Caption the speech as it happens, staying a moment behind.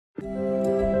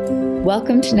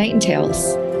Welcome to Night and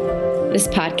Tales. This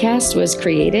podcast was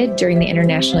created during the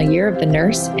International Year of the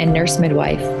Nurse and Nurse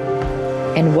Midwife.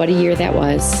 And what a year that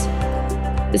was.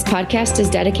 This podcast is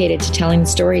dedicated to telling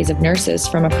stories of nurses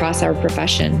from across our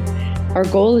profession. Our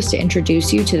goal is to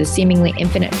introduce you to the seemingly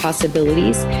infinite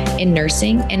possibilities in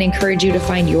nursing and encourage you to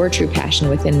find your true passion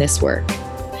within this work.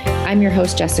 I'm your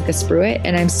host, Jessica Spruitt,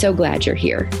 and I'm so glad you're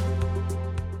here.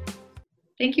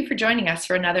 Thank you for joining us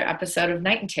for another episode of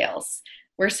Night and Tales.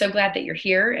 We're so glad that you're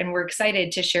here, and we're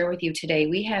excited to share with you today.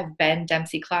 We have Ben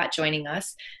Dempsey-Klott joining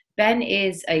us. Ben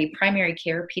is a primary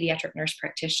care pediatric nurse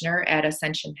practitioner at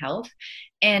Ascension Health,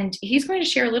 and he's going to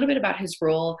share a little bit about his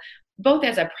role both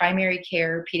as a primary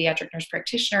care pediatric nurse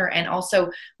practitioner and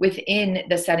also within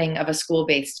the setting of a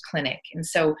school-based clinic. And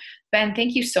so, Ben,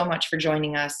 thank you so much for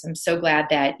joining us. I'm so glad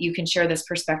that you can share this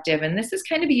perspective, and this is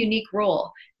kind of a unique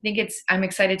role. I'm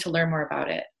excited to learn more about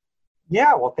it.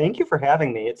 Yeah, well, thank you for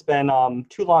having me. It's been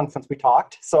too long since we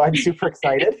talked, so I'm super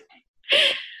excited.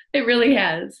 It really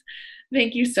has.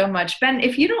 Thank you so much. Ben,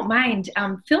 if you don't mind,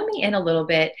 fill me in a little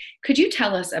bit. Could you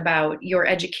tell us about your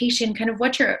education, kind of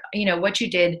what you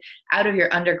did out of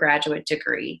your undergraduate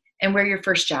degree and where your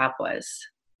first job was?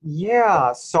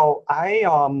 Yeah, so I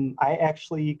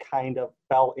actually kind of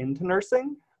fell into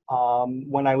nursing.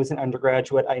 When I was an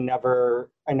undergraduate, I never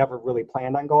really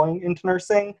planned on going into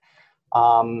nursing.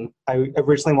 I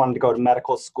originally wanted to go to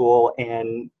medical school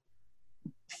and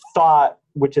thought,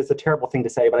 which is a terrible thing to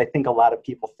say, but I think a lot of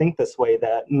people think this way,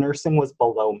 that nursing was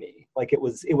below me. Like it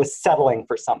was settling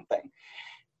for something.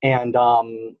 And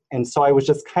so I was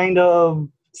just kind of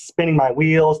spinning my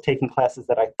wheels, taking classes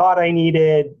that I thought I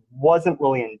needed, wasn't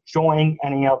really enjoying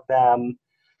any of them.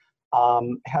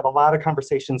 Had a lot of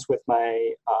conversations with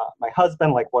my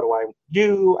husband, like, what do I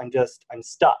do? I'm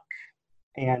stuck.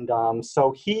 And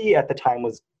so he at the time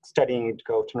was studying to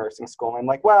go to nursing school. And I'm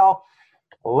like, well,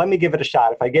 let me give it a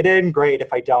shot. If I get in, great.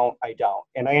 If I don't, I don't.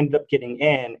 And I ended up getting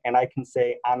in. And I can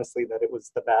say honestly that it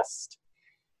was the best,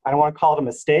 I don't want to call it a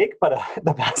mistake, but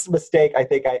the best mistake I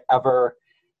think I ever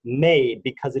made,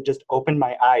 because it just opened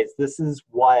my eyes. This is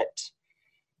what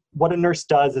a nurse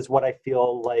does, is what I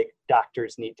feel like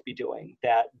doctors need to be doing.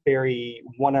 That very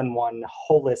one-on-one,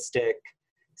 holistic,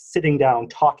 sitting down,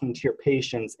 talking to your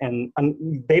patients, and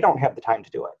they don't have the time to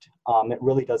do it. It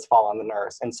really does fall on the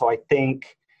nurse. And so I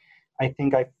think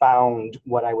I found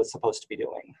what I was supposed to be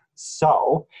doing.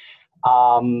 So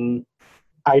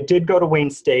I did go to Wayne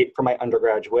State for my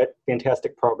undergraduate.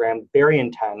 Fantastic program, very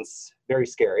intense, very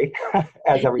scary,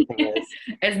 as everything is.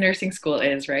 As nursing school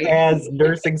is, right? As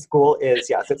nursing school is,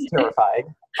 yes, it's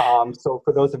terrifying. So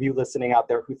for those of you listening out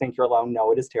there who think you're alone,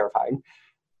 no, it is terrifying.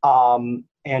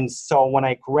 And so when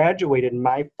I graduated,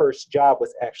 my first job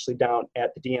was actually down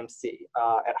at the DMC,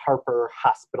 at Harper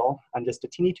Hospital, on just a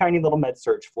teeny tiny little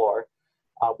med-surg floor.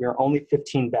 We were only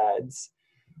 15 beds.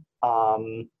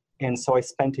 And so I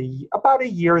spent about a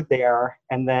year there,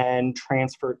 and then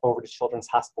transferred over to Children's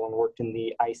Hospital and worked in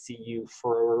the ICU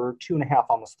for 2.5,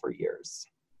 almost 3 years.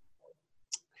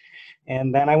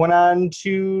 And then I went on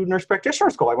to nurse practitioner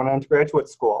school. I went on to graduate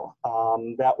school.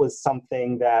 That was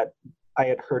something that I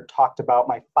had heard talked about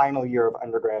my final year of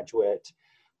undergraduate,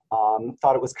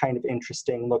 thought it was kind of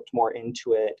interesting, looked more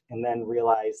into it, and then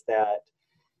realized that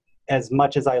as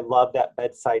much as I love that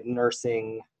bedside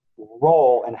nursing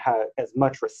role and have as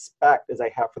much respect as I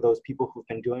have for those people who've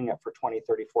been doing it for 20,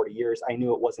 30, 40 years, I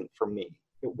knew it wasn't for me.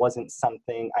 It wasn't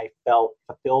something I felt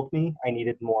fulfilled me. I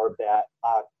needed more of that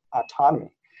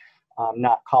autonomy.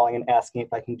 Not calling and asking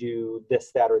if I can do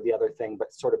this, that, or the other thing,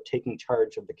 but sort of taking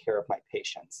charge of the care of my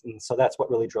patients. And so that's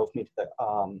what really drove me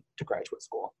to graduate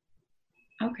school.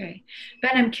 Okay.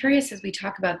 Ben, I'm curious, as we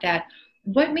talk about that,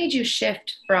 what made you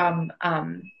shift from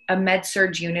a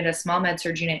med-surg unit, a small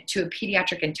med-surg unit, to a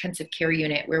pediatric intensive care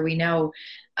unit, where we know,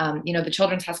 the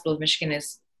Children's Hospital of Michigan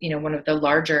is, one of the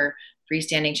larger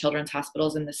freestanding children's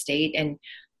hospitals in the state, and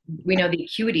we know the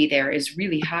acuity there is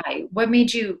really high. What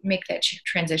made you make that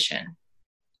transition?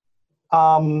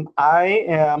 I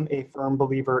am a firm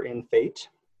believer in fate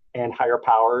and higher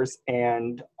powers.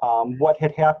 And what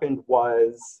had happened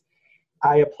was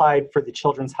I applied for the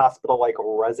Children's Hospital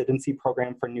residency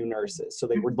program for new nurses. So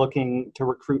they were looking to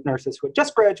recruit nurses who had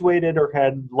just graduated or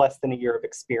had less than a year of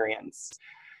experience.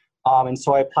 And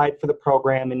so I applied for the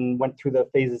program and went through the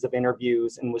phases of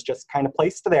interviews and was just kind of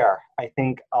placed there. I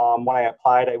think when I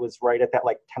applied, I was right at that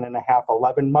 10 and a half,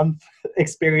 11 month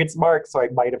experience mark. So I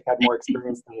might have had more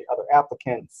experience than the other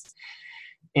applicants.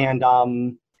 And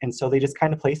so they just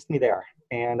kind of placed me there,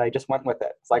 and I just went with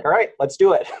it. It's like, all right, let's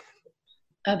do it.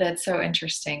 Oh, that's so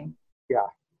interesting. Yeah.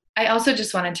 I also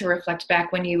just wanted to reflect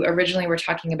back when you originally were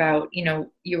talking about,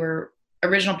 you were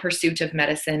original pursuit of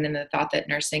medicine and the thought that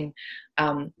nursing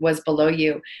was below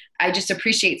you. I just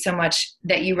appreciate so much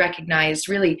that you recognized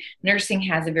really nursing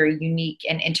has a very unique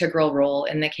and integral role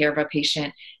in the care of a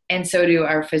patient, and so do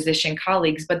our physician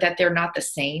colleagues, but that they're not the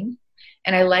same.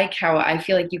 And I like how I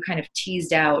feel like you kind of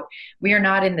teased out, we are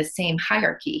not in the same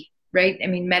hierarchy, right? I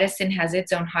mean, medicine has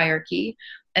its own hierarchy,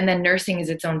 and then nursing is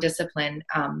its own discipline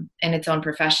and its own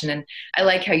profession. And I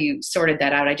like how you sorted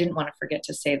that out. I didn't want to forget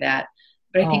to say that,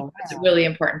 but I think that's a really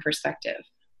important perspective.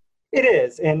 It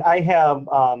is. And I have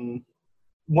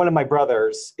one of my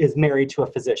brothers is married to a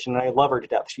physician, and I love her to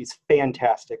death. She's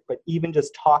fantastic. But even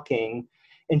just talking,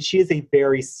 and she is a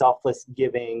very selfless,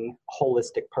 giving,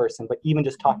 holistic person. But even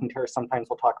just talking to her, sometimes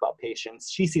we'll talk about patients.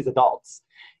 She sees adults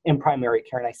in primary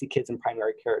care, and I see kids in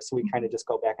primary care. So we kind of just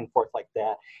go back and forth like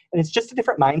that. And it's just a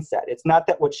different mindset. It's not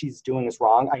that what she's doing is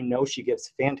wrong. I know she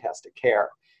gives fantastic care.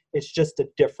 It's just a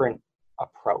different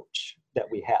approach that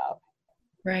we have.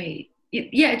 Right.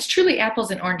 Yeah, it's truly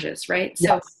apples and oranges, right?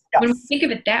 So Yes, yes. when we think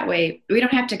of it that way, we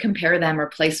don't have to compare them or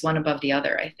place one above the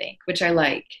other, I think, which I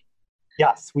like.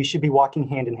 Yes, we should be walking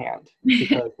hand in hand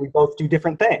because we both do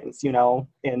different things,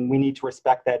 and we need to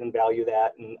respect that and value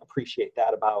that and appreciate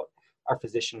that about our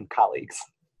physician colleagues.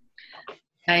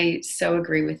 I so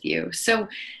agree with you. So,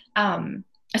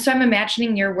 so I'm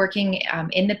imagining you're working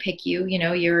in the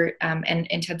PICU, you're an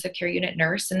intensive care unit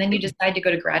nurse, and then you decide to go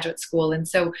to graduate school. And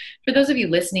so for those of you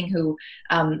listening who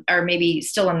are maybe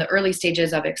still in the early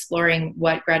stages of exploring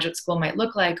what graduate school might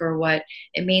look like or what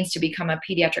it means to become a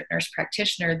pediatric nurse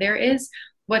practitioner, there is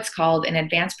what's called an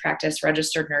advanced practice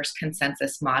registered nurse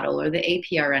consensus model, or the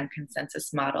APRN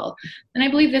consensus model. And I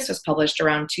believe this was published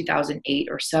around 2008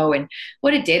 or so. And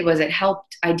what it did was it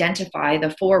helped identify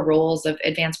the 4 roles of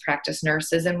advanced practice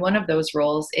nurses. And one of those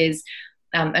roles is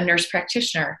a nurse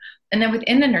practitioner. And then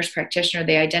within the nurse practitioner,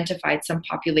 they identified some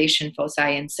population foci.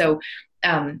 And so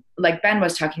like Ben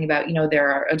was talking about,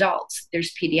 there are adults,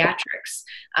 there's pediatrics,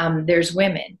 there's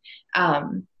women,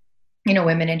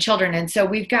 women and children. And so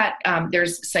we've got,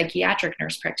 there's psychiatric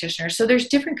nurse practitioners. So there's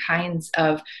different kinds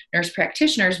of nurse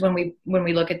practitioners when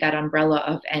we look at that umbrella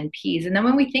of NPs. And then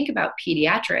when we think about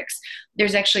pediatrics,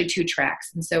 there's actually 2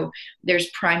 tracks. And so there's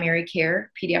primary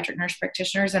care pediatric nurse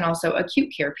practitioners and also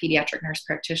acute care pediatric nurse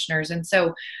practitioners. And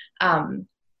so,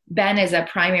 Ben is a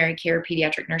primary care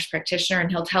pediatric nurse practitioner, and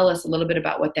he'll tell us a little bit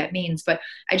about what that means. But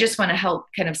I just want to help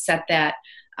kind of set that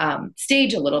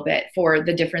stage a little bit for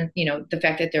the different, the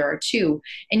fact that there are 2.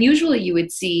 And usually you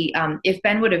would see if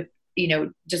Ben would have,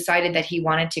 decided that he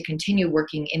wanted to continue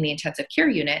working in the intensive care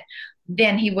unit,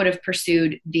 then he would have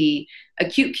pursued the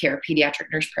acute care pediatric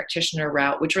nurse practitioner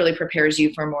route, which really prepares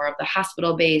you for more of the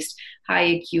hospital-based,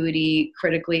 high acuity,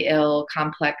 critically ill,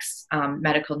 complex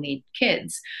medical need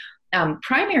kids.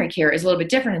 Primary care is a little bit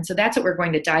different. And so that's what we're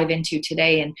going to dive into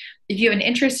today. And if you have an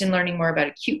interest in learning more about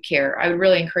acute care, I would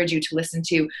really encourage you to listen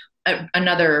to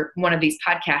another one of these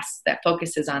podcasts that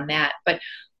focuses on that. But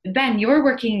Ben, you're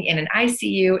working in an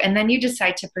ICU, and then you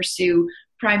decide to pursue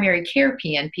primary care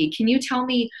PNP. Can you tell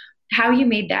me how you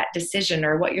made that decision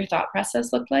or what your thought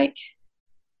process looked like?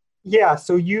 Yeah,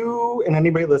 so you and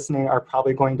anybody listening are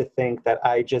probably going to think that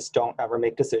I just don't ever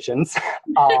make decisions.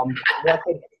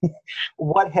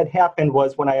 What had happened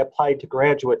was when I applied to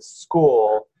graduate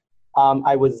school,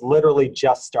 I was literally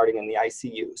just starting in the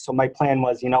ICU. So my plan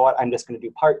was, I'm just going to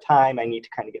do part-time. I need to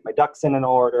kind of get my ducks in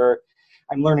order.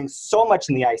 I'm learning so much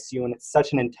in the ICU, and it's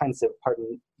such an intensive,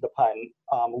 pardon the pun,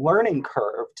 learning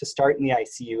curve to start in the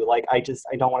ICU. Like, I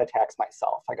don't want to tax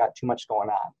myself. I got too much going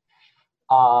on.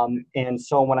 And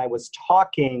so when I was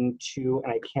talking to,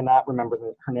 and I cannot remember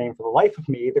her name for the life of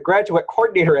me, the graduate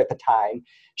coordinator at the time,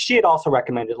 she had also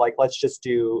recommended, let's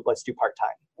do part-time.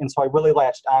 And so I really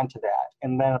latched onto that.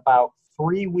 And then about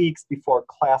 3 weeks before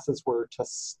classes were to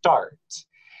start,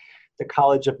 the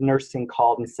College of Nursing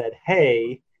called and said,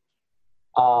 hey,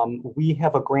 we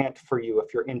have a grant for you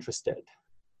if you're interested.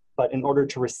 But in order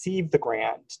to receive the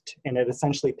grant, and it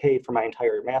essentially paid for my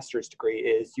entire master's degree,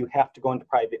 is you have to go into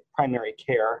primary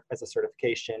care as a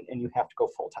certification, and you have to go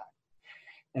full-time.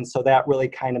 And so that really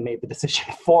kind of made the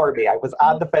decision for me. I was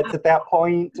on the fence at that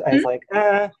point. I was like,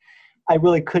 I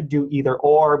really could do either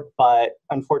or, but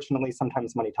unfortunately,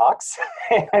 sometimes money talks.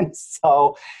 And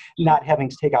so not having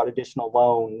to take out additional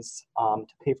loans to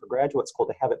pay for graduate school,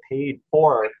 to have it paid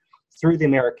for through the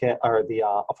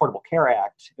Affordable Care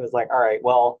Act, it was like, all right,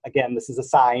 well, again, this is a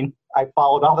sign. I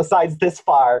followed all the signs this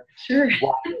far. Sure.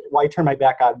 Why turn my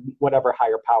back on whatever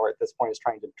higher power at this point is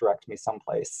trying to direct me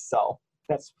someplace? So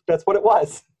that's what it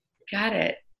was. Got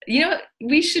it.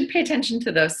 We should pay attention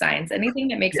to those signs. Anything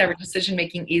that makes our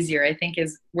decision-making easier, I think,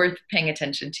 is worth paying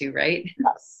attention to, right?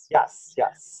 Yes.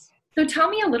 So tell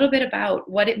me a little bit about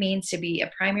what it means to be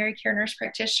a primary care nurse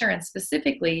practitioner and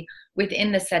specifically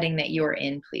within the setting that you're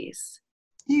in, please.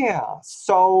 Yeah,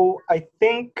 so I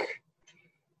think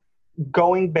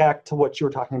going back to what you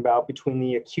were talking about between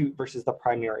the acute versus the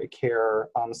primary care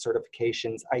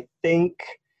certifications, I think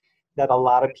that a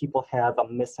lot of people have a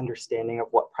misunderstanding of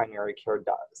what primary care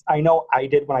does. I know I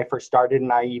did when I first started,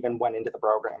 and I even went into the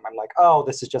program. I'm like, oh,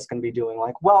 this is just going to be doing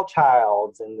like well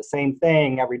childs and the same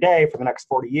thing every day for the next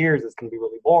 40 years. It's going to be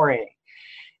really boring.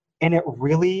 And it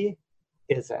really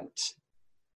isn't.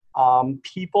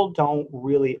 People don't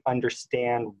really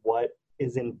understand what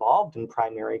is involved in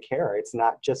primary care. It's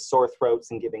not just sore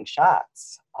throats and giving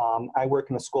shots. I work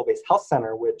in a school-based health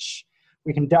center, which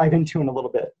we can dive into in a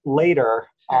little bit later.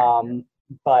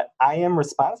 But I am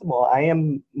responsible. I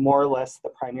am more or less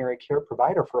the primary care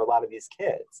provider for a lot of these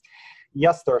kids.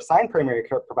 Yes, they're assigned primary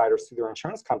care providers through their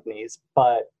insurance companies,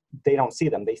 but they don't see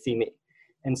them. They see me.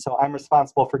 And so I'm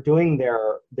responsible for doing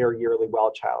their yearly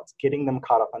well childs, getting them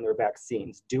caught up on their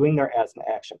vaccines, doing their asthma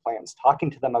action plans, talking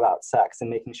to them about sex and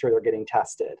making sure they're getting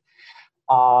tested.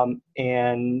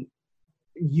 And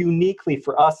uniquely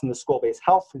for us in the school-based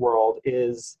health world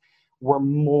is we're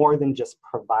more than just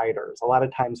providers. A lot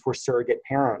of times we're surrogate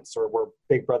parents or we're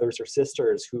big brothers or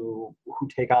sisters who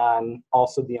take on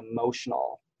also the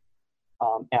emotional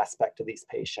aspect of these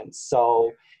patients.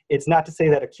 So it's not to say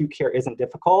that acute care isn't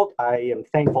difficult. I am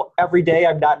thankful every day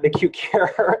I'm not an acute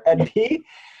care NP,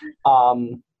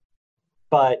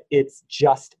 but it's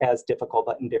just as difficult,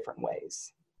 but in different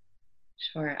ways.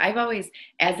 Sure. I've always,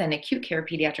 as an acute care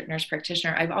pediatric nurse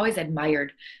practitioner, I've always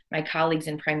admired my colleagues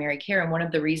in primary care. And one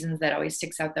of the reasons that always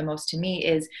sticks out the most to me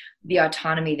is the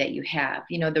autonomy that you have,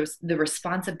 the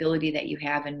responsibility that you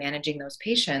have in managing those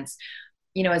patients.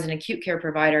 As an acute care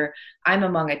provider, I'm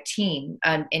among a team,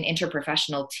 an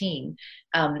interprofessional team.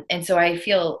 And so I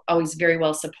feel always very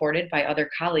well supported by other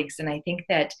colleagues. And I think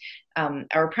that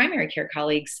our primary care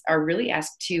colleagues are really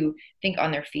asked to think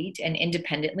on their feet and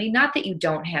independently. Not that you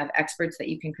don't have experts that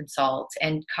you can consult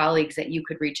and colleagues that you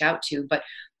could reach out to, but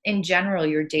in general,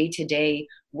 your day-to-day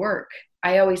work,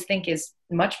 I always think is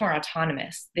much more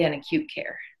autonomous than acute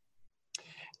care.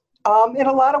 In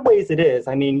a lot of ways it is.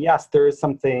 I mean, yes, there is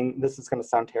something, this is going to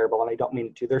sound terrible and I don't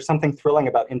mean to, there's something thrilling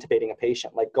about intubating a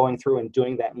patient, like going through and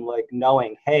doing that and like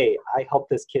knowing, hey, I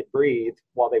helped this kid breathe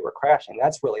while they were crashing.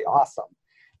 That's really awesome.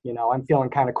 I'm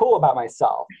feeling kind of cool about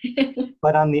myself.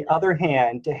 But on the other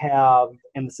hand, to have,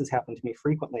 and this has happened to me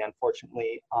frequently,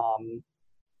 unfortunately,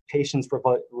 patients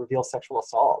reveal sexual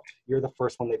assault. You're the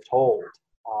first one they've told.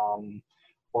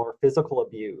 Or physical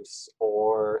abuse,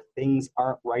 or things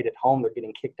aren't right at home. They're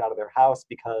getting kicked out of their house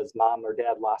because mom or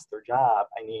dad lost their job.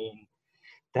 I mean,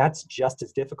 that's just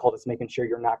as difficult as making sure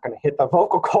you're not going to hit the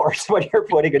vocal cords when you're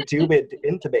putting a tube in to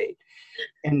intubate.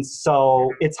 And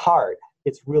so it's hard.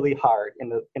 It's really hard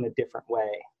in a different way.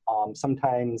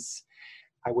 Sometimes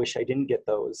I wish I didn't get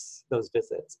those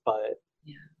visits, but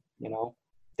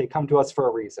they come to us for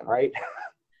a reason, right?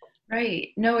 Right.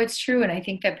 No, it's true. And I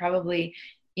think that probably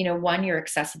one, you're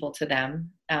accessible to them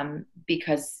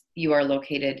because you are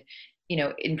located,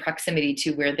 in proximity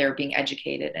to where they're being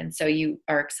educated. And so you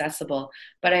are accessible.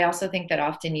 But I also think that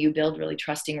often you build really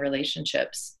trusting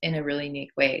relationships in a really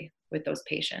unique way with those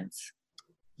patients.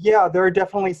 Yeah, there are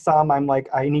definitely some I'm like,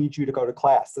 I need you to go to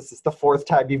class. This is the fourth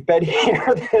time you've been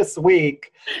here this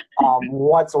week.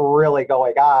 What's really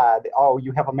going on? Oh,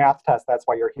 you have a math test. That's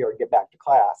why you're here. Get back to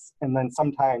class. And then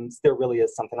sometimes there really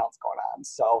is something else going on.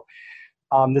 So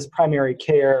this primary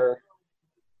care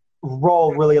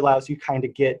role really allows you kind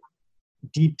of get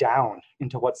deep down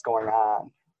into what's going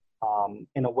on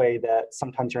in a way that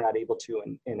sometimes you're not able to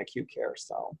in acute care.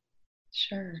 So,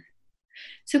 sure.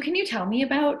 So can you tell me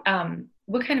about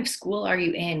what kind of school are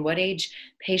you in? What age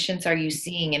patients are you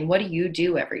seeing? And what do you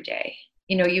do every day?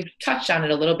 You've touched on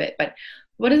it a little bit, but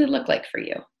what does it look like for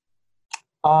you?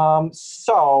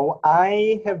 So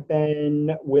I have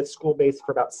been with school-based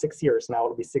for about 6 years now.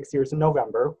 It'll be 6 years in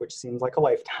November, which seems like a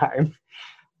lifetime.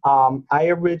 I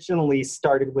originally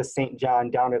started with St. John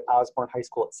down at Osborne High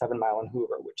School at 7 Mile and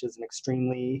Hoover, which is an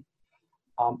extremely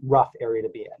rough area to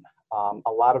be in.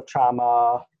 A lot of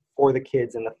trauma for the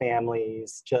kids and the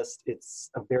families. It's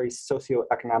a very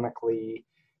socioeconomically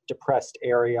depressed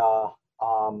area.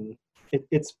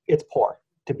 It's poor,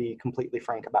 to be completely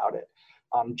frank about it.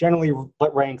 Generally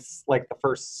ranks like the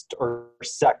first or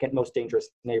second most dangerous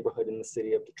neighborhood in the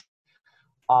city of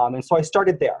Detroit. And so I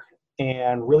started there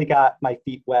and really got my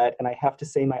feet wet. And I have to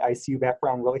say my ICU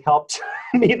background really helped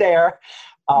me there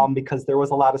because there was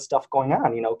a lot of stuff going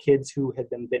on. Kids who had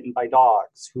been bitten by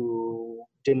dogs, who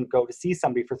didn't go to see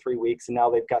somebody for 3 weeks, and now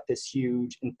they've got this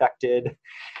huge infected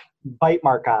bite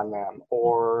mark on them.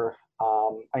 Or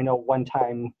I know one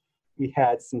time we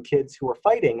had some kids who were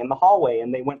fighting in the hallway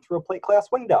and they went through a plate glass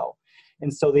window.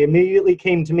 And so they immediately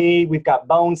came to me. We've got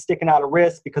bones sticking out of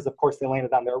wrists because, of course, they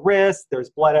landed on their wrists. There's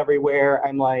blood everywhere.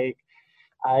 I'm like,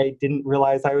 I didn't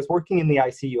realize I was working in the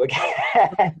ICU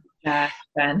again. Yeah,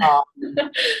 Ben.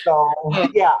 So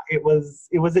yeah, it was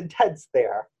intense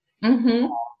there. Mm-hmm.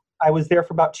 I was there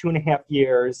for about 2.5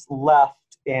 years, left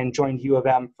and joined U of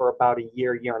M for about a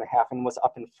year, year and a half, and was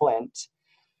up in Flint,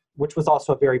 which was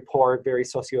also a very poor, very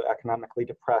socioeconomically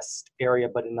depressed area,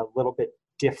 but in a little bit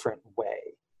different way,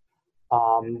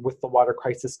 with the water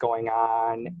crisis going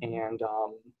on. And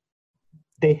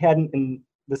they hadn't, and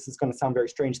this is going to sound very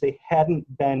strange, they hadn't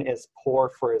been as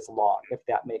poor for as long, if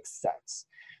that makes sense.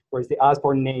 Whereas the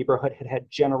Osborne neighborhood had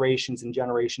had generations and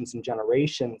generations and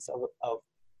generations of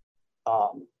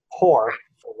poor,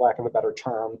 for lack of a better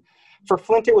term. For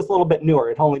Flint, it was a little bit newer.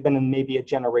 It had only been in maybe a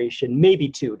generation, maybe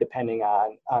two, depending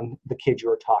on the kid you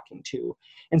were talking to.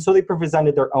 And so they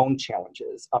presented their own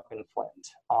challenges up in Flint,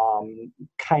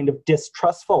 kind of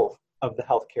distrustful of the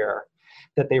healthcare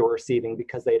that they were receiving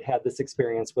because they had had this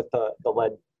experience with the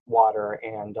lead water,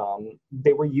 and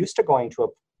they were used to going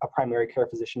to a primary care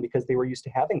physician because they were used to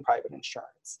having private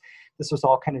insurance. This was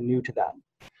all kind of new to them.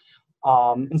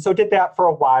 And so did that for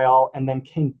a while, and then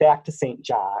came back to St.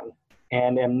 John,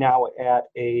 and am now at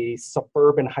a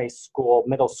suburban high school,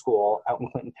 middle school out in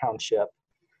Clinton Township,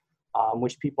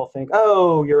 which people think,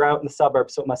 oh, you're out in the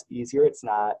suburbs, so it must be easier. It's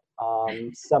not.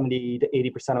 70 to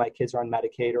 80% of my kids are on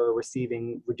Medicaid or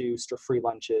receiving reduced or free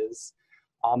lunches.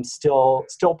 Still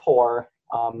poor,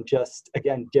 just,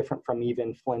 again, different from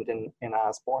even Flint and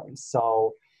Osborne.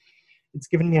 So it's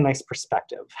given me a nice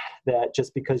perspective that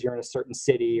just because you're in a certain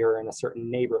city or in a certain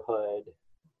neighborhood,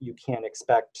 you can't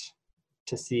expect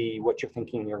to see what you're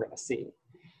thinking you're going to see.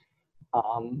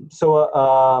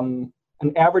 An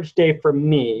average day for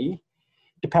me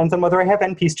depends on whether I have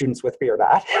NP students with me or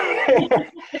not.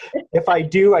 If I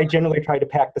do, I generally try to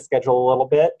pack the schedule a little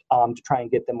bit to try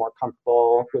and get them more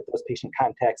comfortable with those patient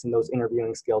contacts and those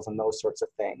interviewing skills and those sorts of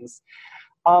things.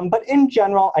 But in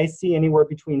general, I see anywhere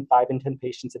between 5 and 10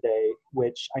 patients a day,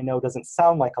 which I know doesn't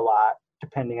sound like a lot,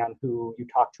 depending on who you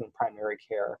talk to in primary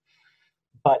care.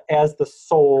 But as the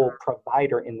sole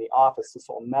provider in the office, the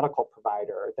sole medical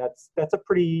provider, that's a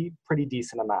pretty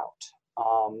decent amount.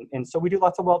 And so we do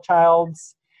lots of well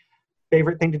childs.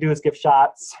 Favorite thing to do is give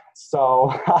shots.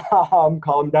 So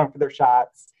call them down for their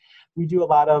shots. We do a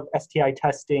lot of STI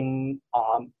testing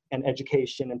and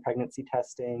education and pregnancy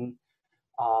testing.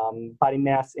 Body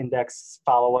mass index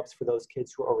follow-ups for those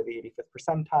kids who are over the 85th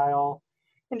percentile,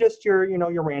 and just your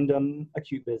random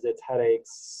acute visits,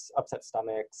 headaches, upset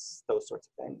stomachs, those sorts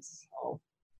of things. So,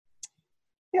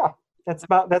 yeah,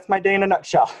 that's my day in a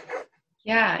nutshell.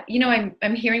 Yeah,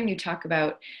 I'm hearing you talk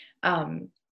about,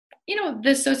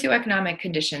 the socioeconomic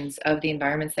conditions of the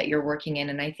environments that you're working in,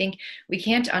 and I think we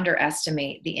can't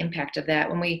underestimate the impact of that.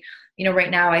 When we,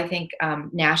 right now, I think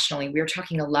nationally, we're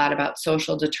talking a lot about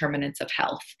social determinants of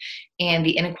health and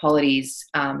the inequalities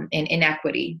and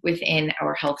inequity within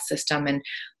our health system. And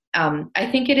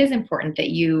I think it is important that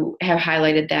you have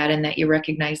highlighted that and that you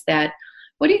recognize that.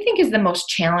 What do you think is the most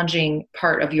challenging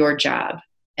part of your job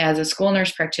as a school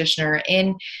nurse practitioner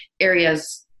in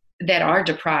areas that are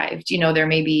deprived? There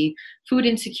may be food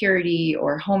insecurity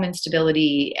or home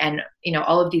instability and,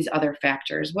 all of these other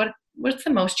factors. What's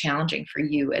the most challenging for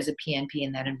you as a PNP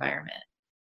in that environment?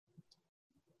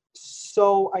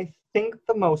 So I think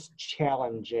the most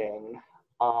challenging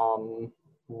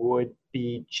would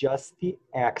be just the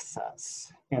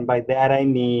access. And by that, I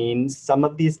mean, some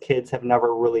of these kids have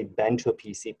never really been to a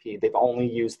PCP. They've only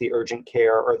used the urgent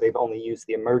care or they've only used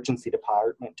the emergency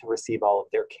department to receive all of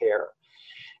their care.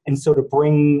 And so to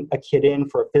bring a kid in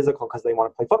for a physical because they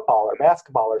want to play football or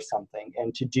basketball or something,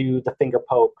 and to do the finger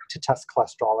poke to test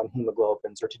cholesterol and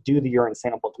hemoglobins, or to do the urine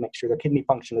sample to make sure their kidney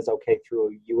function is okay through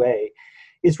a UA,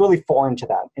 is really foreign to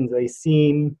them. And they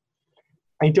seem,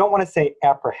 I don't want to say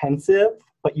apprehensive,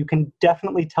 but you can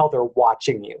definitely tell they're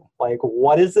watching you. Like,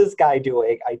 what is this guy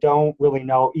doing? I don't really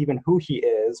know even who he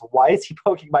is. Why is he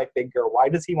poking my finger? Why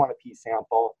does he want a pee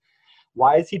sample?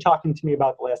 Why is he talking to me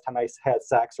about the last time I had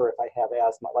sex or if I have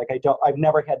asthma? Like, I've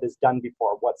never had this done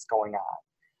before. What's going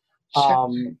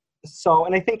on? Sure. So,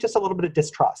 and I think just a little bit of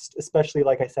distrust, especially,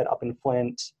 like I said, up in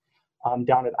Flint,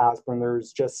 down at Osborne,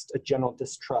 there's just a general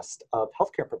distrust of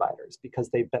healthcare providers because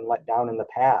they've been let down in the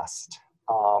past.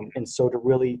 And so to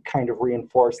really kind of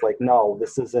reinforce, like, no,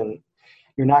 this isn't,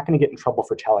 you're not going to get in trouble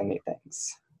for telling me things.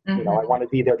 Mm-hmm. I want to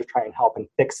be there to try and help and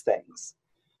fix things.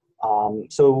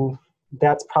 So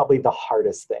that's probably the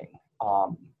hardest thing.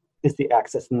 is the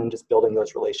access, and then just building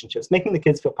those relationships, making the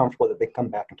kids feel comfortable that they can come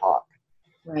back and talk.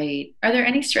 Right. Are there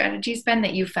any strategies, Ben,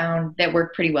 that you found that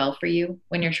work pretty well for you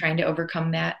when you're trying to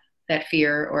overcome that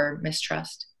fear or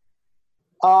mistrust?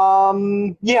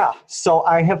 Yeah. So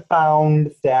I have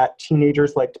found that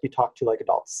teenagers like to be talked to like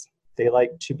adults. They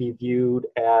like to be viewed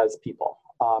as people,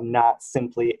 not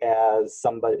simply as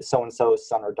somebody, so-and-so's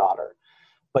son or daughter,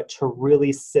 but to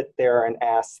really sit there and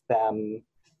ask them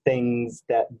things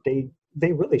that they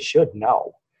really should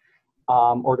know,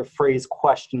 or to phrase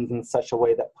questions in such a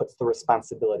way that puts the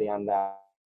responsibility on them.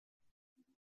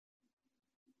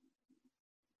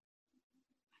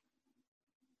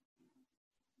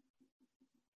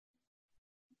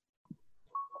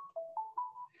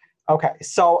 Okay,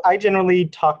 so I generally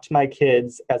talk to my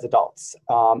kids as adults.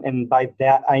 And by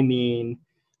that, I mean,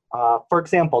 for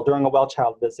example, during a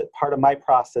well-child visit, part of my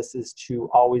process is to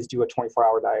always do a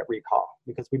 24-hour diet recall,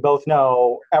 because we both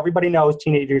know, everybody knows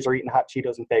teenagers are eating hot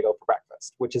Cheetos and Faygo for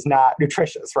breakfast, which is not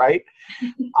nutritious, right?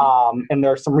 And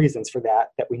there are some reasons for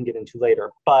that we can get into later.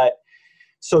 But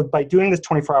so by doing this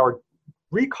 24-hour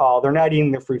recall, they're not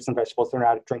eating their fruits and vegetables, they're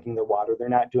not drinking their water, they're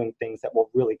not doing things that will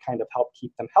really kind of help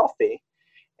keep them healthy.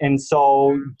 And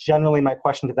so generally my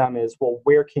question to them is, well,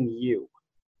 where can you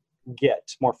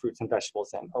get more fruits and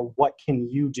vegetables in? Or what can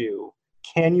you do?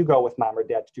 Can you go with mom or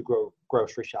dad to do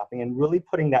grocery shopping? And really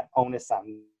putting that onus on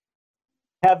them.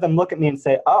 Have them look at me and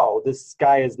say, oh, this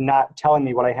guy is not telling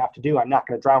me what I have to do. I'm not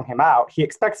going to drown him out. He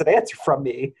expects an answer from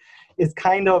me, is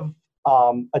kind of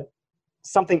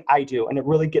something I do. And it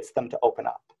really gets them to open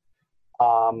up.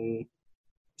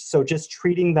 So just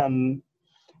treating them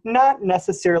not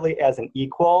necessarily as an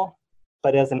equal,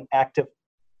 but as an active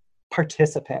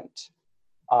participant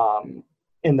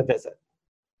in the visit.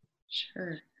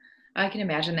 Sure. I can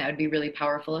imagine that would be really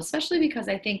powerful, especially because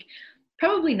I think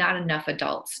probably not enough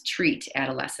adults treat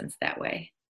adolescents that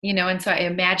way, and so I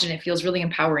imagine it feels really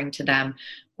empowering to them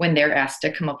when they're asked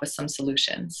to come up with some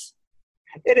solutions.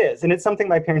 It is, and it's something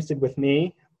my parents did with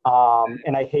me.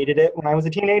 And I hated it when I was a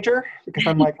teenager, because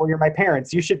I'm like, well, you're my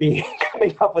parents. You should be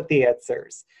coming up with the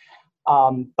answers.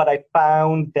 But I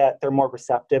found that they're more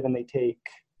receptive, and they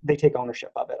take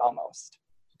ownership of it almost.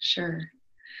 Sure.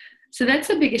 So that's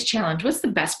the biggest challenge. What's the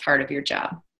best part of your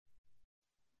job?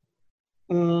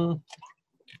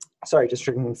 Sorry, just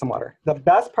drinking some water. The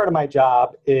best part of my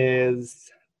job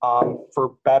is,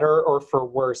 for better or for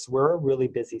worse, we're a really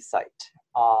busy site.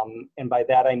 And by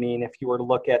that, I mean, if you were to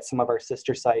look at some of our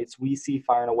sister sites, we see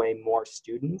far and away more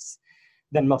students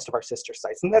than most of our sister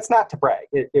sites. And that's not to brag.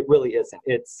 It really isn't.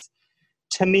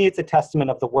 To me, it's a testament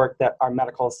of the work that our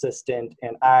medical assistant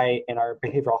and I and our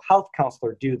behavioral health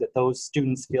counselor do, that those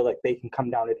students feel like they can come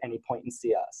down at any point and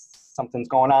see us. Something's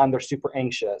going on, they're super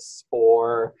anxious,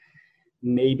 or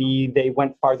maybe they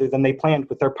went farther than they planned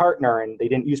with their partner and they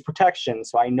didn't use protection.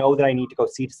 So I know that I need to go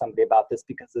see somebody about this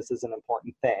because this is an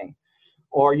important thing.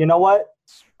 Or, you know what?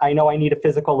 I know I need a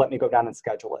physical, let me go down and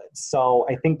schedule it. So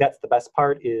I think that's the best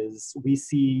part, is we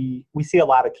see a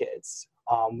lot of kids.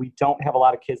 We don't have a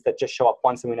lot of kids that just show up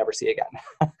once and we never see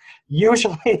again.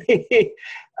 Usually,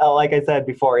 like I said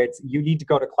before, it's, you need to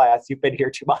go to class, you've been here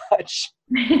too much.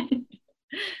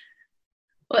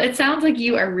 Well, it sounds like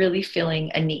you are really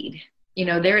filling a need.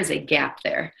 There is a gap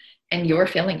there and you're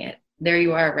filling it. There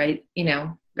you are, right?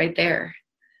 Right there,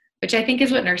 which I think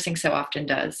is what nursing so often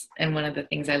does. And one of the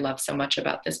things I love so much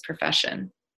about this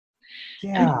profession.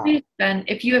 Yeah. Ben,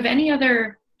 if you have any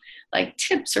other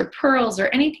tips or pearls or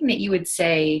anything that you would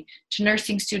say to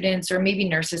nursing students, or maybe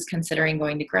nurses considering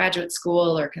going to graduate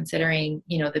school or considering,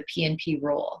 the PNP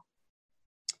role.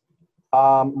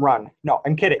 Run. No,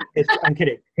 I'm kidding. I'm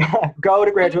kidding. Go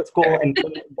to graduate school and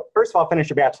first of all, finish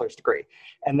your bachelor's degree,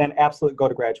 and then absolutely go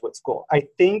to graduate school. I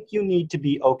think you need to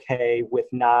be okay with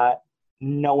not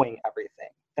knowing everything.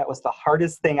 That was the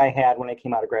hardest thing I had when I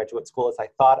came out of graduate school, is I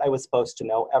thought I was supposed to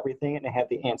know everything and I had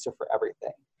the answer for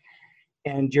everything.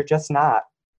 And you're just not.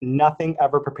 Nothing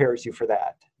ever prepares you for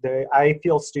that. I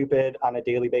feel stupid on a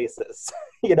daily basis,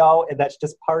 and that's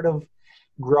just part of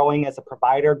growing as a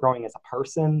provider, growing as a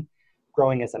person,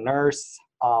 growing as a nurse.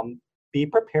 Be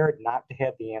prepared not to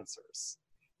have the answers,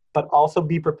 but also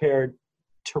be prepared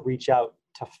to reach out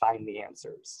to find the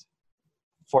answers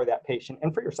for that patient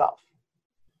and for yourself.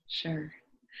 Sure.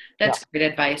 That's great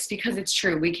advice, because it's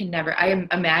true. We can never, I am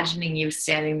imagining you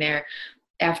standing there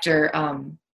after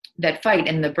that fight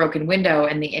and the broken window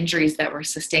and the injuries that were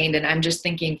sustained. And I'm just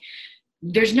thinking,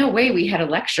 there's no way we had a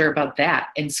lecture about that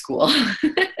in school.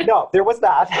 No, there was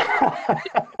not.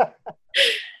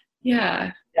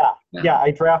 Yeah. Yeah. Yeah,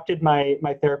 I drafted my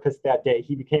therapist that day.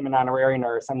 He became an honorary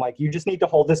nurse. I'm like, you just need to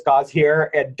hold this gauze here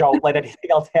and don't let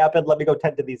anything else happen. Let me go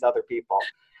tend to these other people.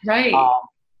 Right.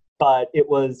 But it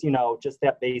was, just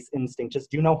that base instinct.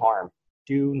 Just do no harm.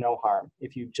 Do no harm.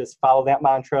 If you just follow that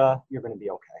mantra, you're going to be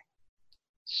okay.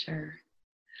 Sure.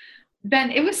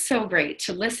 Ben, it was so great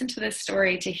to listen to this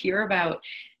story, to hear about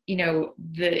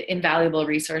the invaluable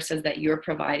resources that you're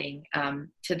providing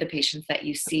to the patients that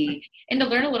you see, and to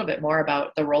learn a little bit more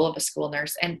about the role of a school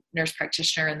nurse and nurse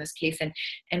practitioner in this case,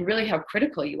 and really how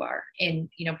critical you are in,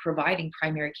 providing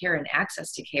primary care and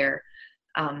access to care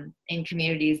in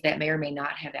communities that may or may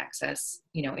not have access,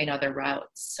 in other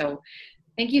routes. So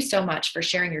thank you so much for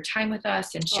sharing your time with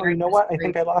us and sharing. You know what? I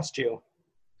think I lost you.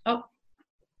 Oh.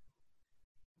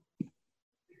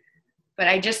 But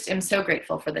I just am so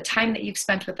grateful for the time that you've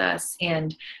spent with us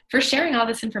and for sharing all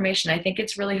this information. I think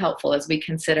it's really helpful as we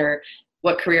consider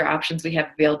what career options we have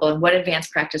available and what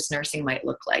advanced practice nursing might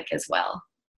look like as well.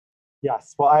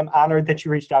 Yes. Well, I'm honored that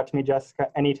you reached out to me, Jessica.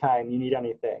 Anytime you need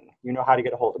anything, you know how to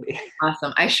get a hold of me.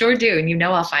 Awesome. I sure do. And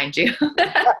I'll find you.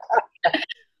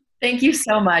 Thank you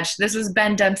so much. This is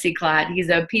Ben Dempsey-Klott. He's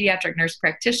a pediatric nurse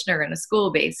practitioner in a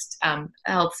school-based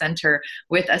health center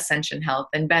with Ascension Health.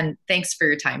 And Ben, thanks for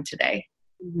your time today.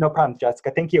 No problem,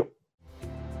 Jessica. Thank you.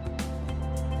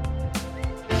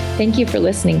 Thank you for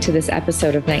listening to this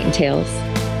episode of Night and Tales.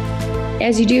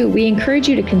 As you do, we encourage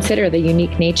you to consider the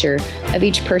unique nature of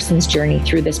each person's journey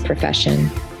through this profession.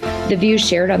 The views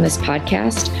shared on this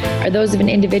podcast are those of an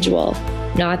individual,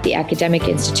 not the academic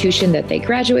institution that they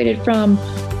graduated from,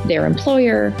 their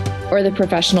employer, or the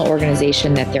professional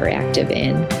organization that they're active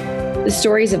in. The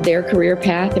stories of their career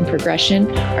path and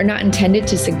progression are not intended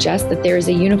to suggest that there is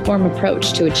a uniform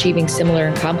approach to achieving similar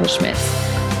accomplishments,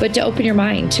 but to open your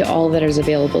mind to all that is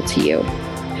available to you.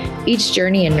 Each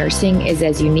journey in nursing is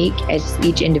as unique as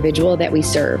each individual that we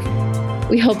serve.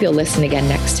 We hope you'll listen again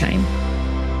next time.